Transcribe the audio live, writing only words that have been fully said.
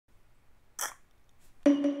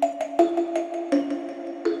Hi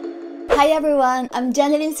everyone! I'm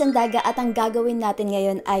Genelyn Sandaga at ang gagawin natin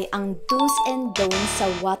ngayon ay ang do's and don'ts sa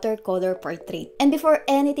watercolor portrait. And before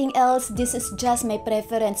anything else, this is just my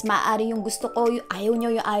preference. Maaari yung gusto ko, yung ayaw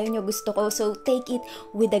nyo gusto ko. So take it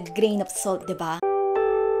with a grain of salt, diba?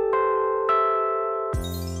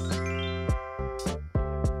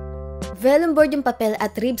 Vellum board yung papel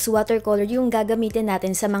at ribs watercolor yung gagamitin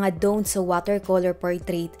natin sa mga don'ts sa watercolor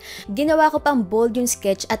portrait. Ginawa ko pang bold yung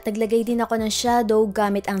sketch at naglagay din ako ng shadow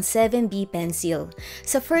gamit ang 7B pencil.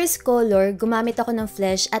 Sa first color, gumamit ako ng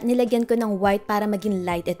flesh at nilagyan ko ng white para maging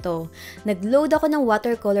light ito. Nag-load ako ng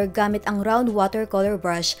watercolor gamit ang round watercolor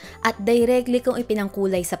brush at directly kong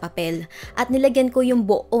ipinangkulay sa papel. At nilagyan ko yung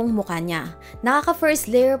buong mukha niya. Nakaka first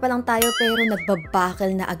layer pa lang tayo pero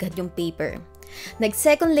nagbabakal na agad yung paper.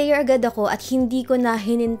 Nag-second layer agad ako at hindi ko na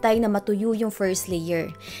hinintay na matuyo yung first layer.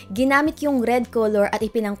 Ginamit yung red color at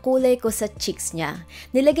ipinangkulay ko sa cheeks niya.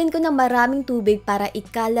 Nilagyan ko ng maraming tubig para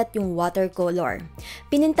ikalat yung watercolor.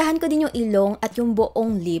 Pinintahan ko din yung ilong at yung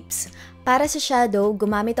buong lips. Para sa shadow,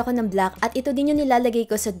 gumamit ako ng black at ito din yung nilalagay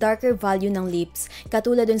ko sa darker value ng lips,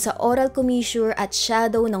 katulad dun sa oral commissure at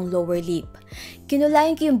shadow ng lower lip.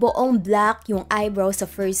 Kinulayan ko yung buong black yung eyebrow sa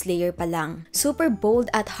first layer pa lang. Super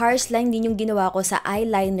bold at harsh line din yung ginawa ko sa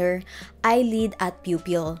eyeliner, eyelid at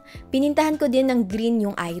pupil. Pinintahan ko din ng green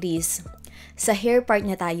yung iris. Sa hair part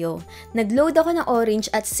na tayo. Nag-load ako ng orange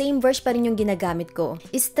at same brush pa rin yung ginagamit ko.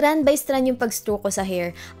 Strand by strand yung pag-stroke ko sa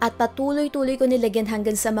hair at patuloy-tuloy ko nilagyan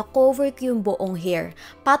hanggang sa makover ko yung buong hair.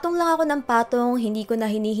 Patong lang ako ng patong, hindi ko na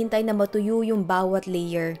hinihintay na matuyo yung bawat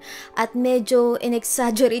layer. At medyo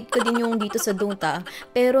in-exaggerate ko din yung dito sa don'ta.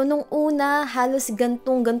 Pero nung una, halos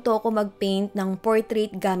gantong-ganto ako mag-paint ng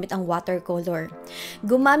portrait gamit ang watercolor.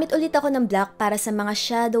 Gumamit ulit ako ng black para sa mga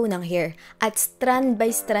shadow ng hair at strand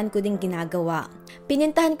by strand ko din ginagawa.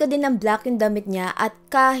 Pinintahan ko din ng black yung damit niya at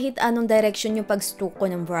kahit anong direction yung pag-stroke ko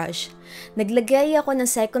ng brush. Naglagay ako ng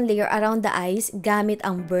second layer around the eyes gamit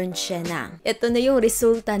ang burnt sienna. Ito na yung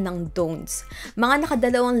resulta ng don'ts. Mga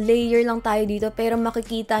nakadalawang layer lang tayo dito pero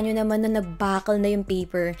makikita nyo naman na nagbakal na yung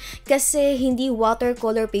paper kasi hindi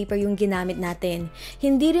watercolor paper yung ginamit natin.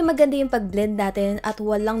 Hindi rin maganda yung pag-blend natin at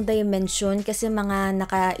walang dimension kasi mga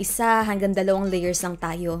naka-isa hanggang dalawang layers lang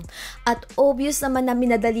tayo. At obvious naman na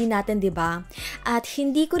minadali natin, diba? At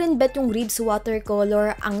hindi ko rin bet yung ribs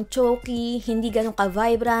watercolor, ang chalky, hindi ganun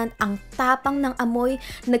ka-vibrant, ang tapang ng amoy,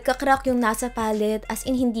 nagka-crack yung nasa palette, as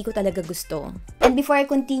in hindi ko talaga gusto. And before I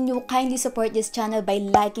continue, kindly support this channel by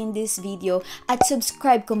liking this video at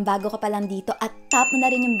subscribe kung bago ka pa lang dito at tap mo na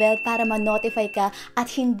rin yung bell para ma-notify ka at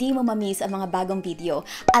hindi mo ma-miss ang mga bagong video.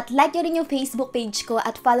 At like nyo rin yung Facebook page ko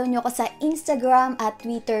at follow nyo ako sa Instagram at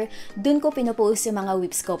Twitter. Dun ko pinopost yung mga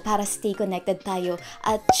whips ko para stay connected tayo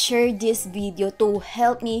at share this video to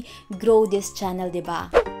help me grow this channel, diba?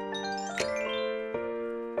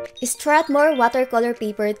 Strathmore Watercolor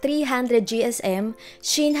Paper 300 GSM,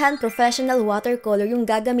 Shinhan Professional Watercolor yung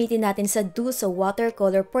gagamitin natin sa sa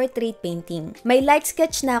Watercolor Portrait Painting. May light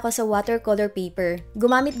sketch na ako sa watercolor paper.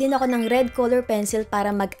 Gumamit din ako ng red color pencil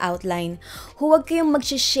para mag-outline. Huwag kayong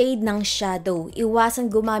mag-shade ng shadow.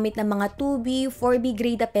 Iwasan gumamit ng mga 2B, 4B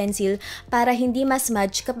grade pencil para hindi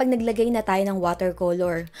ma-smudge kapag naglagay na tayo ng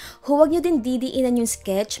watercolor. Huwag nyo din didiinan yung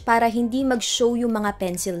sketch para hindi mag-show yung mga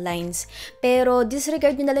pencil lines. Pero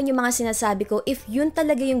disregard nyo na lang yung mga sinasabi ko if yun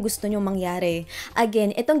talaga yung gusto nyo mangyari.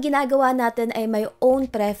 Again, itong ginagawa natin ay my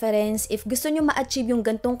own preference. If gusto nyo ma-achieve yung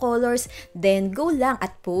gantong colors, then go lang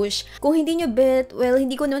at push. Kung hindi nyo bet, well,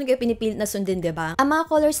 hindi ko naman kayo pinipilit na sundin, diba? Ang mga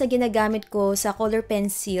colors na ginagamit ko sa color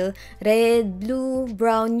pencil, red, blue,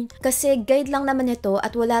 brown, kasi guide lang naman ito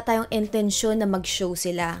at wala tayong intensyon na mag-show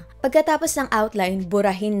sila. Pagkatapos ng outline,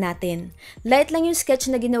 burahin natin. Light lang yung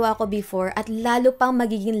sketch na ginawa ko before at lalo pang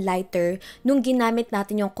magiging lighter nung ginamit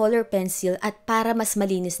natin yung color pencil at para mas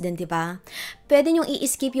malinis din, diba? Pwede nyong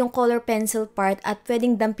i-skip yung color pencil part at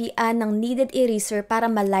pwedeng dampian ng needed eraser para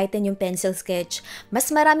malighten yung pencil sketch. Mas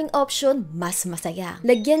maraming option, mas masaya.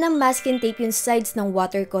 Lagyan ng masking tape yung sides ng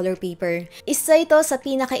watercolor paper. Isa ito sa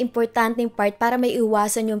pinaka-importanting part para may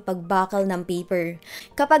iwasan yung pagbakal ng paper.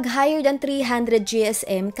 Kapag higher than 300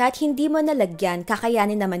 GSM, kahit hindi mo nalagyan,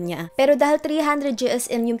 kakayanin naman niya. Pero dahil 300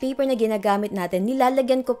 GSM yung paper na ginagamit natin,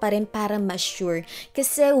 nilalagyan ko pa rin para mas sure.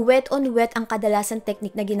 Kasi wet on wet ang kadalasan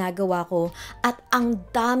technique na ginagawa ko. At ang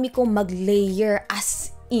dami kong mag-layer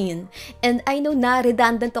as in. And I know na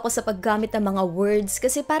redundant ako sa paggamit ng mga words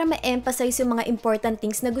kasi para ma-emphasize yung mga important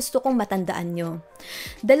things na gusto kong matandaan nyo.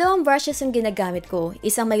 Dalawang brushes yung ginagamit ko,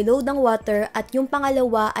 isang may load ng water at yung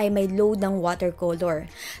pangalawa ay may load ng watercolor.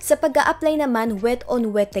 Sa pag-a-apply naman, wet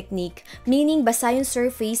on wet technique, meaning basa yung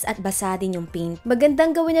surface at basa din yung paint.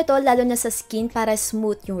 Magandang gawin ito lalo na sa skin para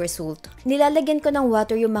smooth yung result. Nilalagyan ko ng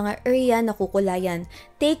water yung mga area na kukulayan.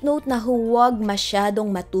 Take note na huwag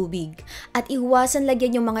masyadong matubig at iwasan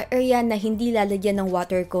lagyan yung mga area na hindi lalagyan ng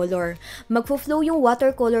watercolor. Magfo-flow yung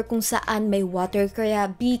watercolor kung saan may water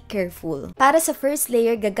kaya be careful. Para sa first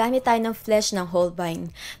layer, gagamit tayo ng flesh ng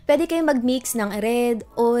Holbein. Pwede kayong mag-mix ng red,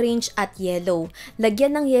 orange at yellow.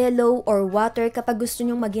 Lagyan ng yellow or water kapag gusto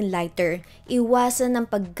nyong maging lighter. Iwasan ng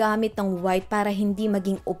paggamit ng white para hindi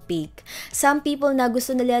maging opaque. Some people na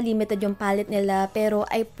gusto nila limited yung palette nila pero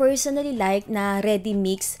I personally like na ready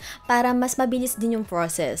mix para mas mabilis din yung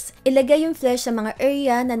process. Ilagay yung flesh sa mga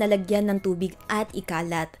area na nalagyan ng tubig at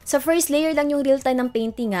ikalat. Sa first layer lang yung real time ng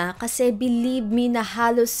painting kasi believe me na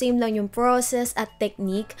halos same lang yung process at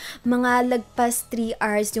technique. Mga lagpas 3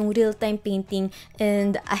 hours yung real time painting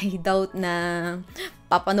and I doubt na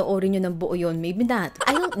papanoorin nyo ng buo yun. Maybe not.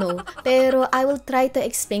 I don't know. Pero I will try to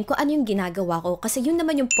explain kung ano yung ginagawa ko kasi yun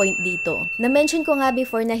naman yung point dito. Na-mention ko nga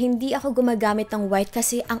before na hindi ako gumagamit ng white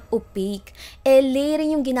kasi ang opaque.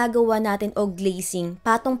 Layering yung ginagawa natin o glazing.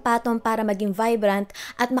 Patong-patong para maging vibrant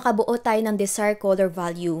at makabuo tayo ng desired color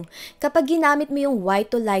value. Kapag ginamit mo yung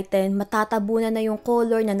white to lighten, matatabunan na yung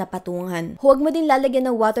color na napatungan. Huwag mo din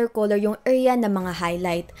lalagyan ng watercolor yung area ng mga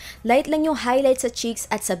highlight. Light lang yung highlight sa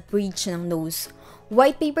cheeks at sa bridge ng nose.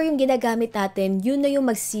 White paper yung ginagamit natin, yun na yung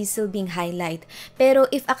magsisilbing highlight. Pero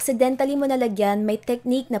if accidentally mo nalagyan, may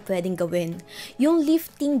technique na pwedeng gawin. Yung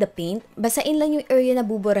lifting the paint, basain lang yung area na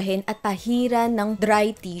buburahin at pahiran ng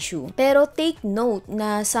dry tissue. Pero take note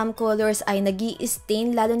na some colors ay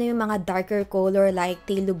nag-i-stain lalo na yung mga darker color like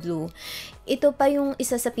phthalo blue. Ito pa yung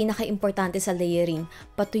isa sa pinaka-importante sa layering.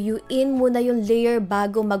 Patuyuin muna yung layer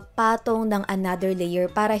bago magpatong ng another layer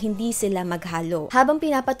para hindi sila maghalo. Habang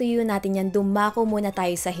pinapatuyo natin yan, dumako muna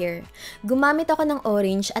tayo sa hair. Gumamit ako ng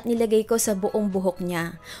orange at nilagay ko sa buong buhok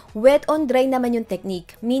niya. Wet on dry naman yung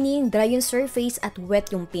technique, meaning dry yung surface at wet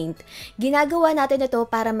yung paint. Ginagawa natin ito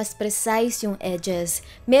para mas precise yung edges.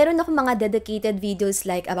 Meron akong mga dedicated videos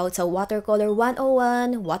like about sa Watercolor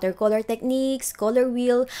 101, watercolor techniques, color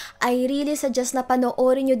wheel. I really suggest na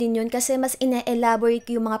panoorin nyo din yun kasi mas ina-elaborate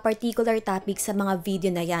ko yung mga particular topics sa mga video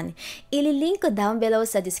na yan. Ililink ko down below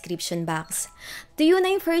sa description box. Tuyo na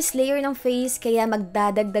yung first layer ng face kaya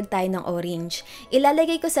magdadagdag tayo ng orange.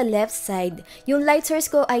 Ilalagay ko sa left side. Yung light source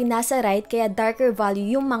ko ay nasa right kaya darker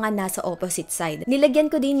value yung mga nasa opposite side. Nilagyan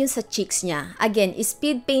ko din yung sa cheeks niya. Again,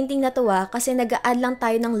 speed painting na to kasi nag-a-add lang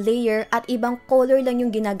tayo ng layer at ibang color lang yung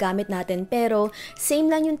ginagamit natin pero same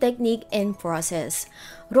lang yung technique and process.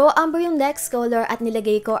 Raw umber yung next color at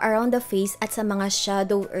nilagay ko around the face at sa mga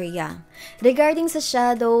shadow area. Regarding sa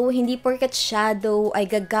shadow, hindi porket shadow ay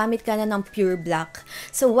gagamit ka na ng pure black.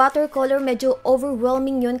 So watercolor, medyo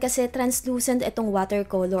overwhelming yun kasi translucent itong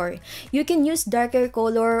watercolor. You can use darker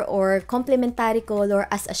color or complementary color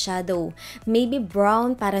as a shadow. Maybe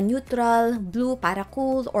brown para neutral, blue para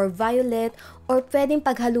cool, or violet, or pwedeng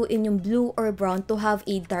paghaluin yung blue or brown to have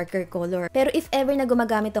a darker color. Pero if ever na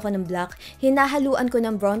gumagamit ako ng black, hinahaluan ko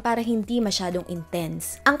ng brown para hindi masyadong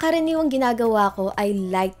intense. Ang karaniwang ginagawa ko ay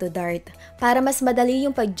light to dark para mas madali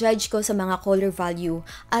yung pag-judge ko sa mga color value.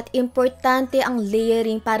 At importante ang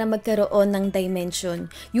layering para magkaroon ng dimension.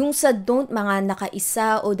 Yung sa don't mga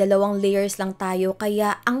nakaisa o dalawang layers lang tayo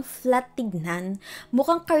kaya ang flat tignan.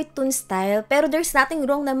 Mukhang cartoon style pero there's nothing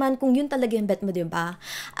wrong naman kung yun talaga yung bet mo, diba?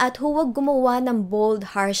 At huwag gumawa ng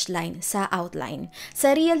bold, harsh line sa outline.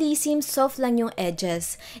 Sa realism, soft lang yung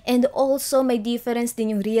edges. And also, may difference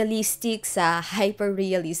din yung realistic sa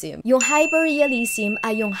hyperrealism. Yung hyperrealism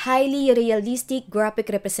ay yung highly realistic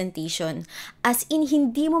graphic representation. As in,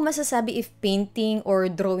 hindi mo masasabi if painting or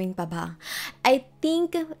drawing pa ba. I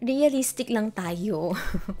think realistic lang tayo.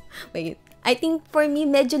 Wait. I think for me,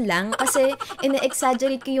 medyo lang kasi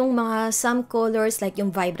ina-exaggerate ko yung mga some colors like yung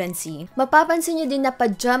vibrancy. Mapapansin nyo din na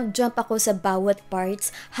pa-jump ako sa bawat parts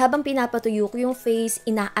habang pinapatuyo ko yung face,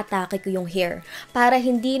 ina-atake ko yung hair. Para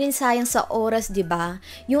hindi rin sayang sa oras, diba?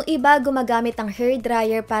 Yung iba gumagamit ng hair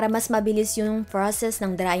dryer para mas mabilis yung process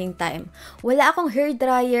ng drying time. Wala akong hair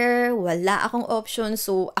dryer, wala akong option,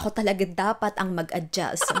 so ako talaga dapat ang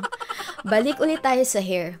mag-adjust. Balik ulit tayo sa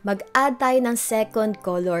hair. Mag-add tayo ng second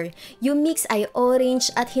color. Yung minimix ay orange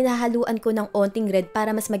at hinahaluan ko ng onting red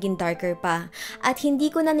para mas maging darker pa. At hindi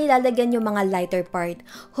ko na nilalagyan yung mga lighter part.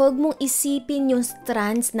 Huwag mong isipin yung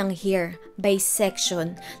strands ng hair by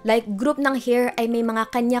section. Like group ng hair ay may mga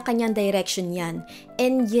kanya-kanyang direction yan.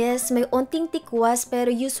 And yes, may onting tikwas pero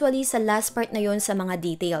usually sa last part na yon sa mga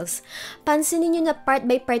details. Pansinin nyo na part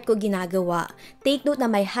by part ko ginagawa. Take note na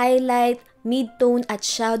may highlight, mid-tone at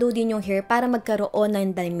shadow din yung hair para magkaroon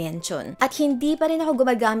ng dimension. At hindi pa rin ako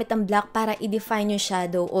gumagamit ng black para i-define yung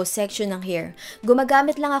shadow o section ng hair.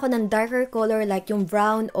 Gumagamit lang ako ng darker color like yung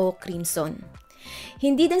brown o crimson.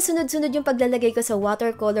 Hindi din sunod-sunod yung paglalagay ko sa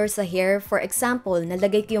watercolor sa hair. For example,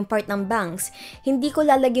 nalagay ko yung part ng bangs. Hindi ko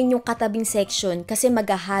lalagyan yung katabing section kasi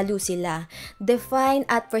maghahalo sila. Define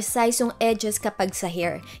at precise yung edges kapag sa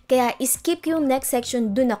hair. Kaya skip yung next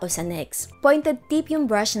section, dun ako sa next. Pointed tip yung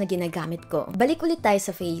brush na ginagamit ko. Balik ulit tayo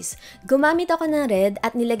sa face. Gumamit ako ng red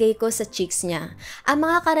at nilagay ko sa cheeks niya. Ang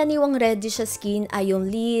mga karaniwang reddish sa skin ay yung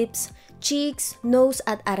lips, cheeks, nose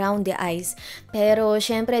at around the eyes. Pero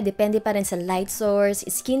syempre depende pa rin sa light source,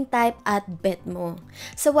 skin type at bet mo.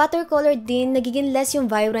 Sa watercolor din, nagiging less yung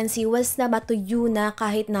vibrancy once na matuyo na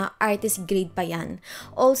kahit na artist grade pa yan.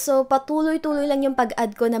 Also, patuloy-tuloy lang yung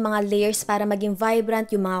pag-add ko ng mga layers para maging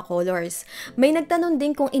vibrant yung mga colors. May nagtanong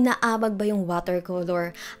din kung inaamag ba yung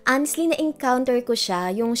watercolor. Honestly, na-encounter ko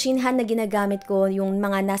siya, yung shinhan na ginagamit ko, yung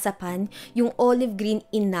mga nasa pan, yung olive green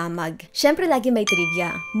inamag. Syempre lagi may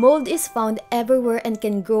trivia. Mold is found everywhere and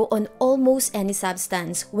can grow on almost any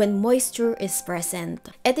substance when moisture is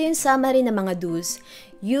present. Ito yung summary ng mga do's.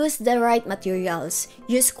 Use the right materials.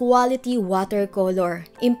 Use quality watercolor.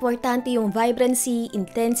 Importante yung vibrancy,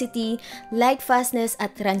 intensity, light fastness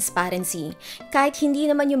at transparency. Kahit hindi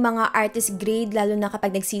naman yung mga artist grade, lalo na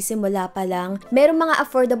kapag nagsisimula pa lang, merong mga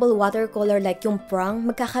affordable watercolor like yung prong.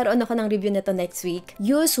 Magkakaroon ako ng review nito next week.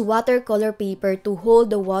 Use watercolor paper to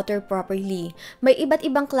hold the water properly. May iba't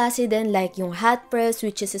ibang klase din like yung hot press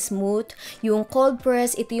which is smooth, yung cold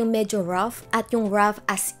press, ito yung medyo rough, at yung rough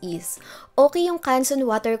as is. Okay yung Canson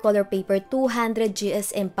watercolor paper 200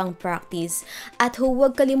 GSM pang practice. At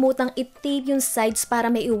huwag kalimutang i-tape yung sides para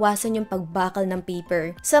maiwasan yung pagbakal ng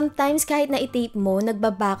paper. Sometimes kahit na i-tape mo,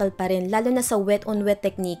 nagbabakal pa rin lalo na sa wet on wet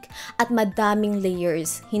technique at madaming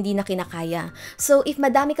layers, hindi na kinakaya. So if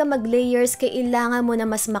madami kang mag-layers, kailangan mo na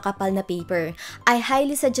mas makapal na paper. I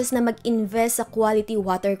highly suggest na mag-invest sa quality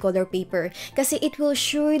watercolor paper kasi it will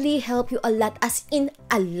surely help you a lot, as in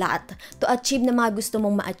a lot, to achieve na mga gusto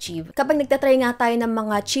mong ma-achieve. Kapag nagtatry nga tayo ng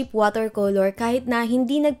mga cheap watercolor, kahit na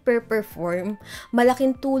hindi nagper-perform,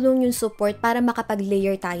 malaking tulong yung support para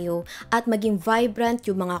makapag-layer tayo at maging vibrant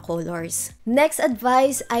yung mga colors. Next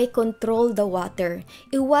advice ay control the water.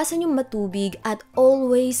 Iwasan yung matubig at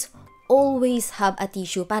always have a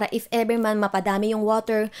tissue para if ever man mapadami yung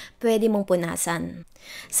water, pwede mong punasan.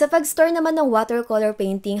 Sa pag-store naman ng watercolor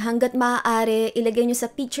painting, hanggat maaari, ilagay nyo sa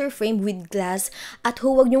picture frame with glass at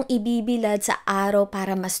huwag nyong ibibilad sa araw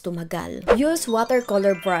para mas tumagal. Use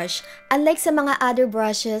watercolor brush. Unlike sa mga other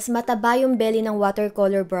brushes, mataba yung belly ng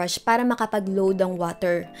watercolor brush para makapag-load ng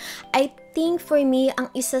water. I think for me, ang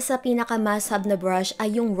isa sa pinaka-must-have na brush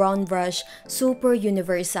ay yung round brush, super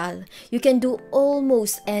universal. You can do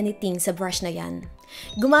almost anything sa brush na yan.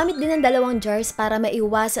 Gumamit din ng 2 jars para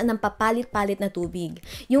maiwasan ng papalit-palit na tubig.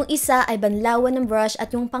 Yung isa ay banlawan ng brush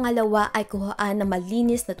at yung pangalawa ay kuhaan ng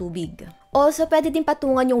malinis na tubig. Also, pwede din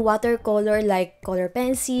patungan yung watercolor like color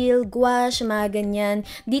pencil, gouache, mga ganyan.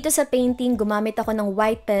 Dito sa painting, gumamit ako ng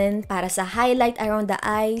white pen para sa highlight around the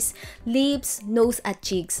eyes, lips, nose at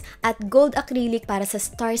cheeks. At gold acrylic para sa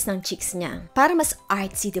stars ng cheeks niya. Para mas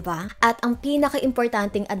artsy, diba? At ang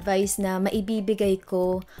pinaka-importanting advice na maibibigay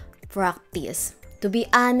ko, practice. To be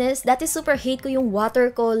honest, dati super hate ko yung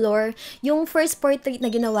watercolor. Yung first portrait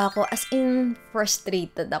na ginawa ko, as in,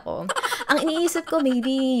 frustrated ako. Ang iniisip ko,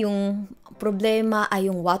 maybe yung problema ay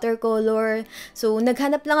yung watercolor. So,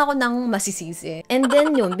 naghanap lang ako ng masisisi. And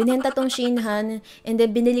then yun, binenta tong shinhan, and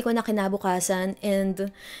then binili ko na kinabukasan,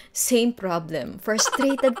 and same problem.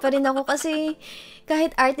 Frustrated pa rin ako kasi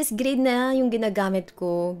kahit artist grade na yung ginagamit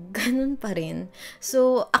ko, ganun pa rin.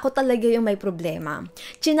 So, ako talaga yung may problema.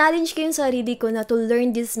 Challenge ko yung sarili ko na to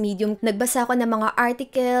learn this medium. Nagbasa ako ng mga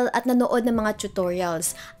article at nanood ng mga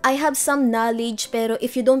tutorials. I have some knowledge, pero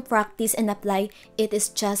if you don't practice and apply, it is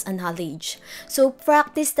just a knowledge. So,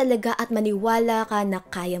 practice talaga at maniwala ka na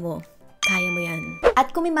kaya mo. Kaya mo yan.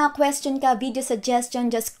 At kung may mga question ka, video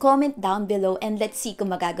suggestion, just comment down below and let's see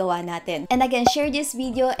kung magagawa natin. And again, share this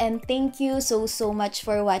video and thank you so much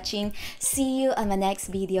for watching. See you on my next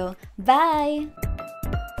video. Bye!